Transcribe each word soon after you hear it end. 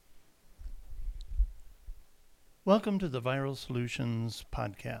Welcome to the Viral Solutions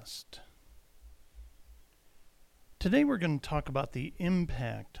Podcast. Today we're going to talk about the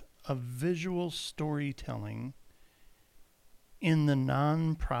impact of visual storytelling in the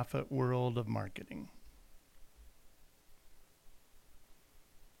nonprofit world of marketing.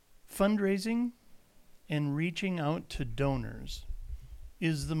 Fundraising and reaching out to donors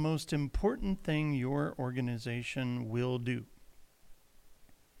is the most important thing your organization will do,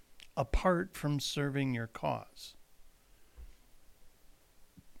 apart from serving your cause.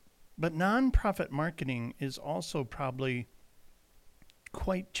 But nonprofit marketing is also probably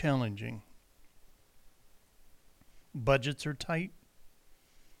quite challenging. Budgets are tight.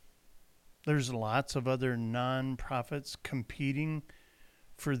 There's lots of other nonprofits competing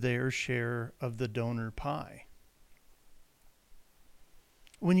for their share of the donor pie.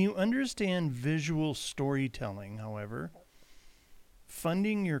 When you understand visual storytelling, however,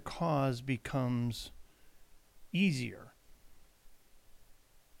 funding your cause becomes easier.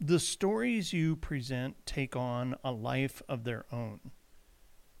 The stories you present take on a life of their own,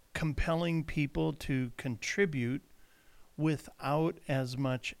 compelling people to contribute without as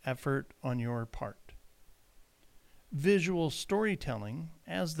much effort on your part. Visual storytelling,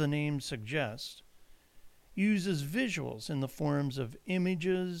 as the name suggests, uses visuals in the forms of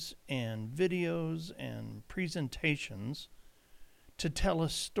images and videos and presentations to tell a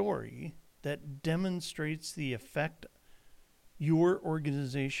story that demonstrates the effect your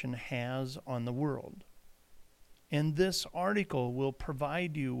organization has on the world. And this article will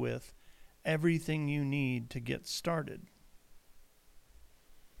provide you with everything you need to get started.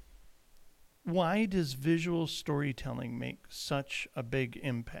 Why does visual storytelling make such a big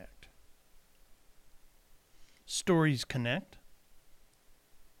impact? Stories connect.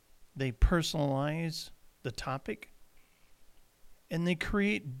 They personalize the topic. And they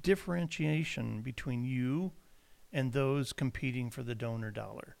create differentiation between you and those competing for the donor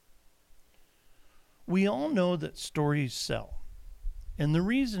dollar. We all know that stories sell. And the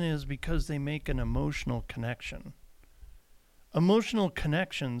reason is because they make an emotional connection. Emotional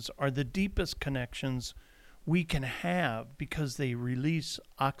connections are the deepest connections we can have because they release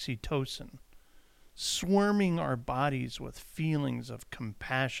oxytocin, swarming our bodies with feelings of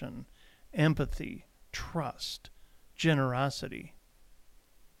compassion, empathy, trust, generosity.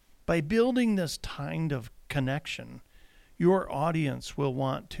 By building this kind of connection, your audience will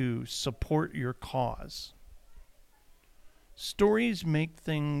want to support your cause. Stories make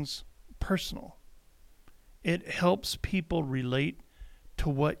things personal. It helps people relate to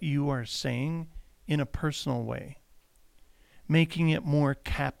what you are saying in a personal way, making it more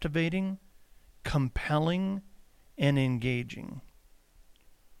captivating, compelling, and engaging.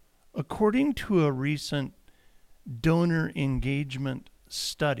 According to a recent donor engagement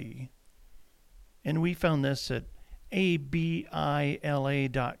study, and we found this at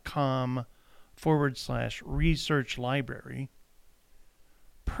abila.com/research library,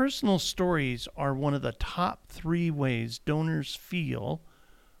 personal stories are one of the top 3 ways donors feel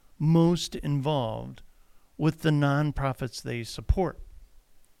most involved with the nonprofits they support.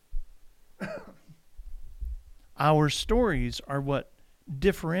 Our stories are what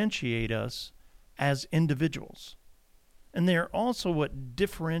differentiate us as individuals. And they are also what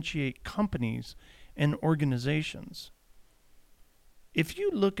differentiate companies and organizations. If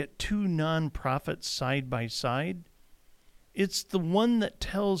you look at 2 nonprofits side by side, it's the one that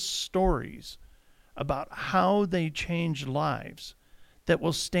tells stories about how they change lives that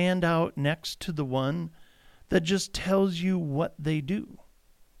will stand out next to the one that just tells you what they do.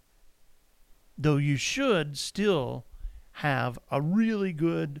 Though you should still have a really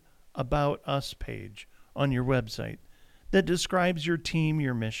good About Us page on your website that describes your team,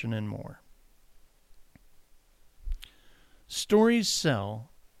 your mission, and more. Stories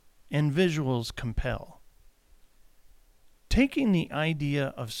sell and visuals compel. Taking the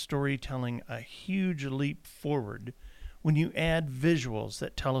idea of storytelling a huge leap forward when you add visuals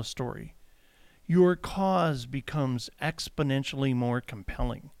that tell a story, your cause becomes exponentially more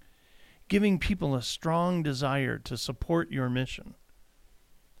compelling, giving people a strong desire to support your mission.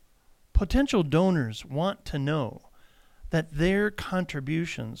 Potential donors want to know that their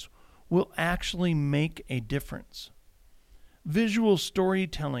contributions will actually make a difference. Visual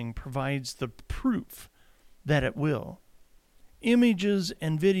storytelling provides the proof that it will. Images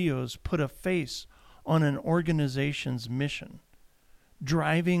and videos put a face on an organization's mission,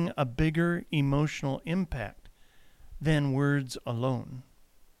 driving a bigger emotional impact than words alone.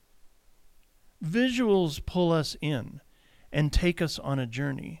 Visuals pull us in and take us on a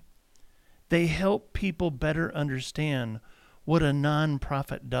journey. They help people better understand what a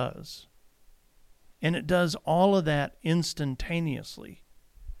nonprofit does. And it does all of that instantaneously.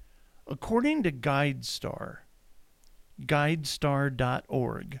 According to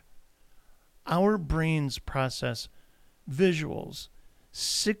guidestar.org, our brains process visuals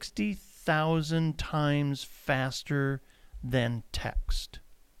 60,000 times faster than text.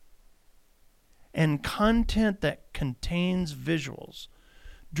 And content that contains visuals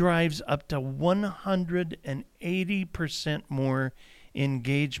drives up to 180% more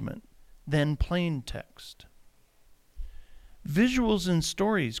engagement than plain text. Visuals and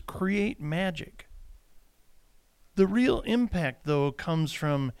stories create magic. The real impact, though, comes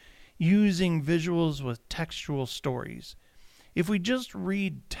from using visuals with textual stories. If we just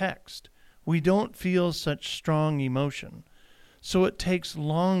read text, we don't feel such strong emotion, so it takes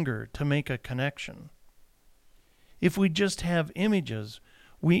longer to make a connection. If we just have images,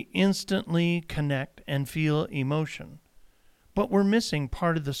 we instantly connect and feel emotion, but we're missing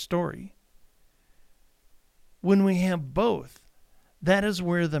part of the story. When we have both, that is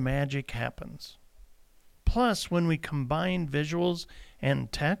where the magic happens. Plus, when we combine visuals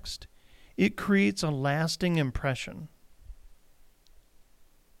and text, it creates a lasting impression.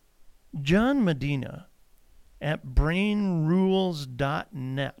 John Medina at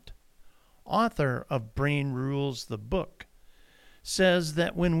brainrules.net, author of Brain Rules the book, says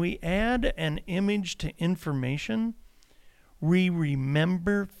that when we add an image to information, we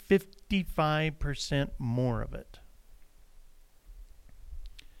remember 55% more of it.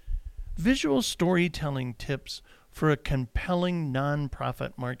 Visual storytelling tips for a compelling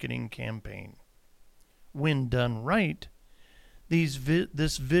nonprofit marketing campaign. When done right,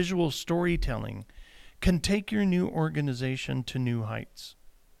 this visual storytelling can take your new organization to new heights.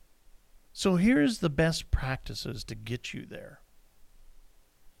 So here's the best practices to get you there.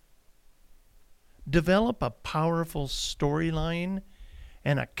 Develop a powerful storyline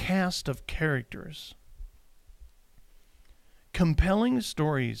and a cast of characters. Compelling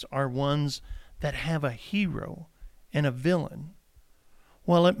stories are ones that have a hero and a villain.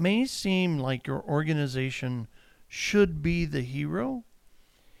 While it may seem like your organization should be the hero,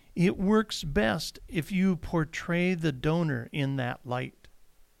 it works best if you portray the donor in that light.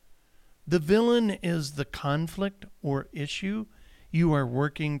 The villain is the conflict or issue you are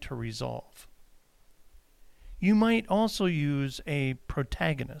working to resolve. You might also use a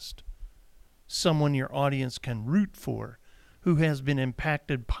protagonist, someone your audience can root for who has been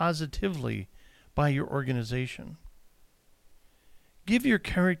impacted positively by your organization. Give your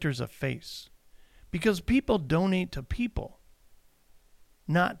characters a face, because people donate to people,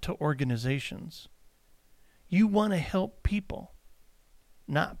 not to organizations. You want to help people,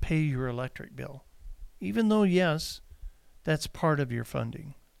 not pay your electric bill, even though, yes, that's part of your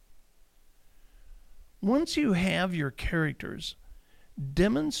funding. Once you have your characters,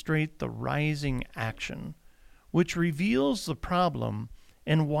 demonstrate the rising action, which reveals the problem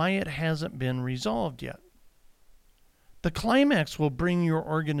and why it hasn't been resolved yet. The climax will bring your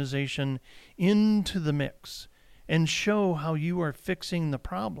organization into the mix and show how you are fixing the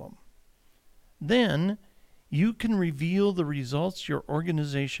problem. Then, you can reveal the results your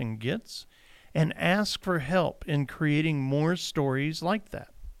organization gets and ask for help in creating more stories like that.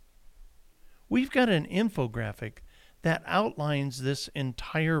 We've got an infographic that outlines this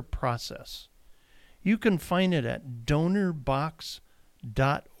entire process. You can find it at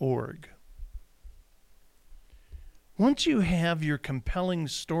donorbox.org. Once you have your compelling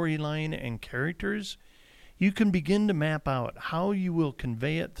storyline and characters, you can begin to map out how you will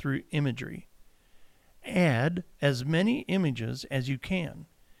convey it through imagery. Add as many images as you can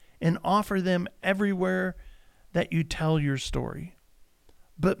and offer them everywhere that you tell your story.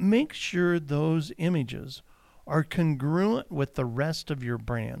 But make sure those images are congruent with the rest of your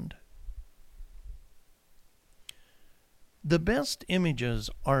brand. The best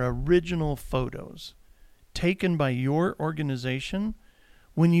images are original photos taken by your organization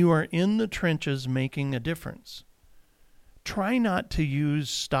when you are in the trenches making a difference. Try not to use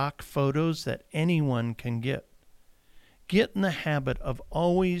stock photos that anyone can get. Get in the habit of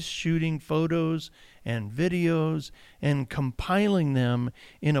always shooting photos and videos and compiling them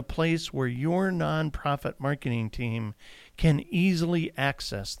in a place where your nonprofit marketing team can easily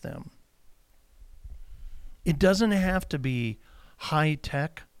access them. It doesn't have to be high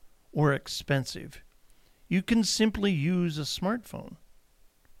tech or expensive. You can simply use a smartphone.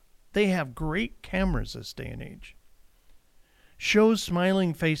 They have great cameras this day and age. Show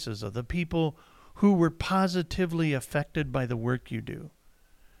smiling faces of the people who were positively affected by the work you do.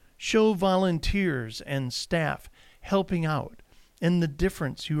 Show volunteers and staff helping out and the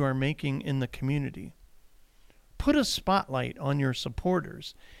difference you are making in the community. Put a spotlight on your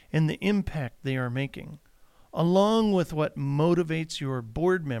supporters and the impact they are making, along with what motivates your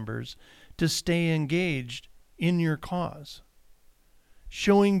board members to stay engaged in your cause.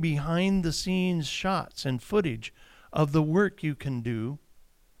 Showing behind the scenes shots and footage of the work you can do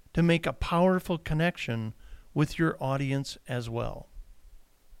to make a powerful connection with your audience as well.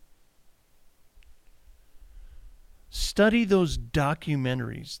 Study those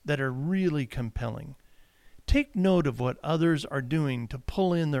documentaries that are really compelling. Take note of what others are doing to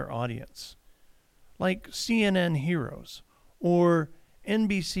pull in their audience, like CNN Heroes or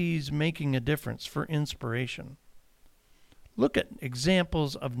NBC's Making a Difference for inspiration. Look at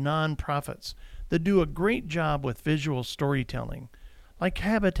examples of nonprofits that do a great job with visual storytelling, like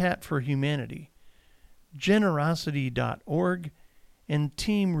Habitat for Humanity, Generosity.org, and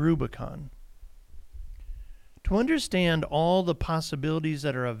Team Rubicon. To understand all the possibilities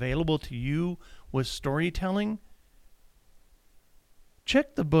that are available to you with storytelling,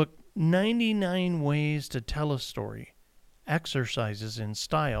 check the book 99 Ways to Tell a Story, Exercises in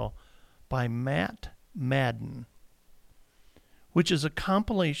Style by Matt Madden, which is a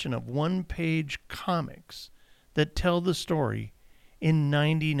compilation of one-page comics that tell the story in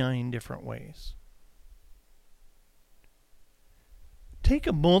 99 different ways. Take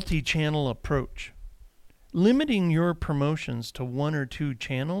a multi-channel approach. Limiting your promotions to one or two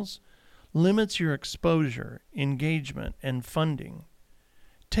channels limits your exposure, engagement, and funding.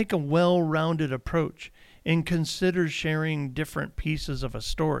 Take a well-rounded approach and consider sharing different pieces of a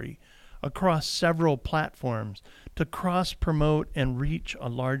story across several platforms to cross-promote and reach a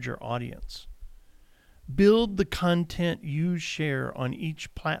larger audience. Build the content you share on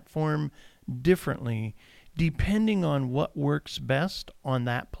each platform differently depending on what works best on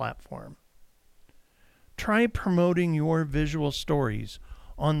that platform. Try promoting your visual stories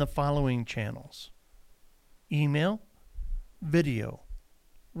on the following channels: email, video,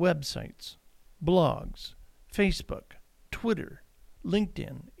 websites, blogs, Facebook, Twitter,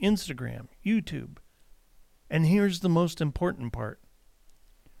 LinkedIn, Instagram, YouTube. And here's the most important part.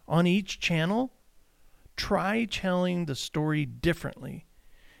 On each channel, try telling the story differently,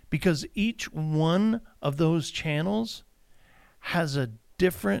 because each one of those channels has a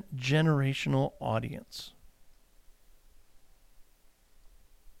different generational audience.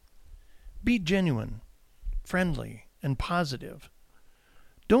 Be genuine, friendly, and positive.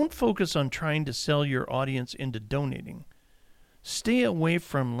 Don't focus on trying to sell your audience into donating. Stay away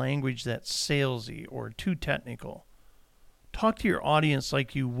from language that's salesy or too technical. Talk to your audience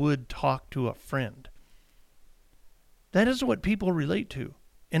like you would talk to a friend. That is what people relate to,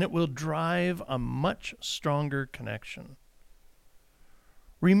 and it will drive a much stronger connection.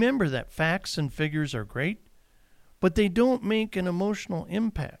 Remember that facts and figures are great, but they don't make an emotional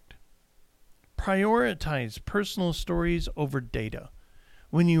impact. Prioritize personal stories over data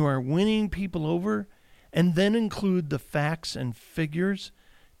when you are winning people over, and then include the facts and figures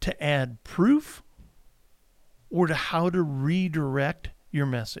to add proof or to how to redirect your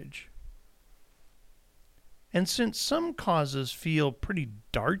message. And since some causes feel pretty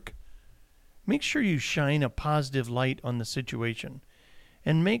dark, make sure you shine a positive light on the situation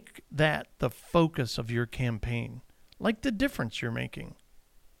and make that the focus of your campaign, like the difference you're making.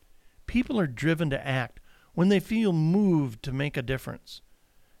 People are driven to act when they feel moved to make a difference,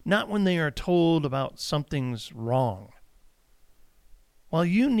 not when they are told about something's wrong. While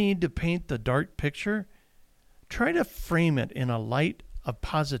you need to paint the dark picture, try to frame it in a light of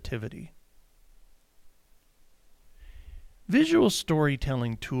positivity. Visual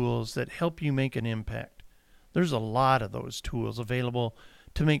storytelling tools that help you make an impact. There's a lot of those tools available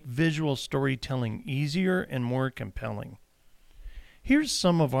to make visual storytelling easier and more compelling. Here's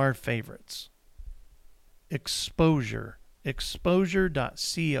some of our favorites. Exposure,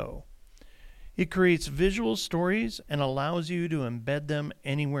 exposure.co. It creates visual stories and allows you to embed them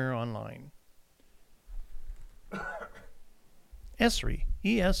anywhere online. Esri,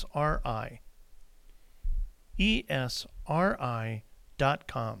 E-S-R-I, ESRI.com.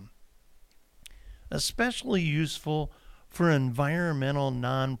 Especially useful for environmental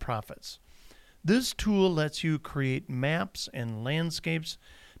nonprofits. This tool lets you create maps and landscapes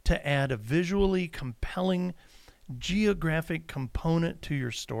to add a visually compelling geographic component to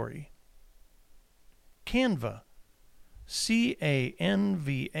your story. Canva, CANVA.com.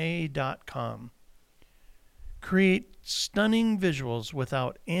 Create stunning visuals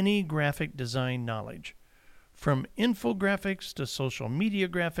without any graphic design knowledge. From infographics to social media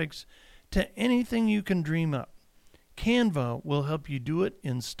graphics to anything you can dream up, Canva will help you do it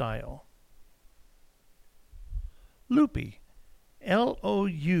in style. Loopy,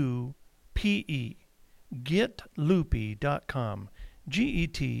 L-O-U-P-E, getloopy.com,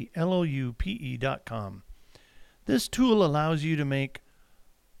 GETLOUPE.com. This tool allows you to make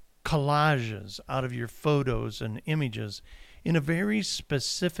collages out of your photos and images in a very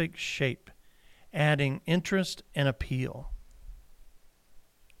specific shape, adding interest and appeal.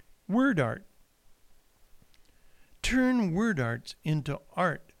 Word art. Turn word arts into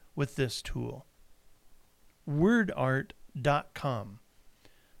art with this tool. Wordart.com.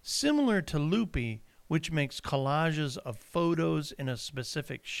 Similar to Loopy, which makes collages of photos in a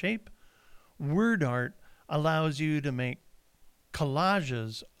specific shape, word art allows you to make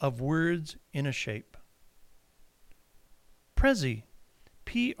collages of words in a shape. Prezi,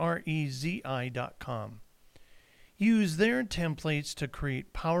 Prezi.com. Use their templates to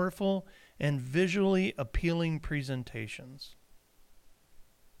create powerful and visually appealing presentations.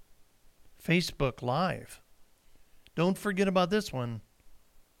 Facebook Live. Don't forget about this one.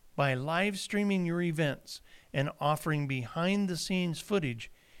 By live streaming your events and offering behind-the-scenes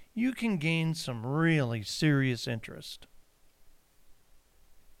footage, you can gain some really serious interest.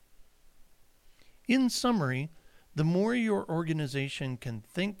 In summary, the more your organization can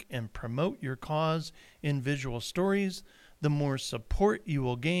think and promote your cause in visual stories, the more support you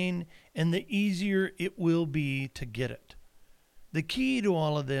will gain and the easier it will be to get it. The key to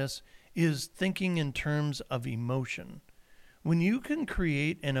all of this is thinking in terms of emotion. When you can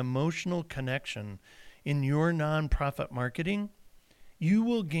create an emotional connection in your nonprofit marketing, you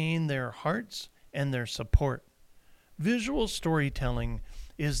will gain their hearts and their support. Visual storytelling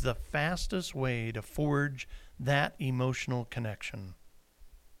is the fastest way to forge that emotional connection.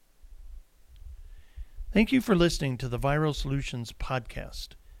 Thank you for listening to the Viral Solutions podcast.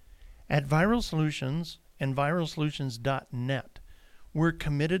 At Viral Solutions and viralsolutions.net, we're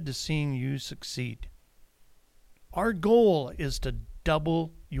committed to seeing you succeed. Our goal is to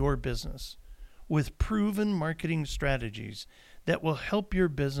double your business with proven marketing strategies that will help your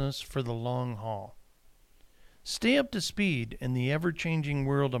business for the long haul. Stay up to speed in the ever-changing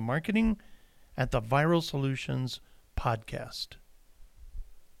world of marketing at the Viral Solutions podcast.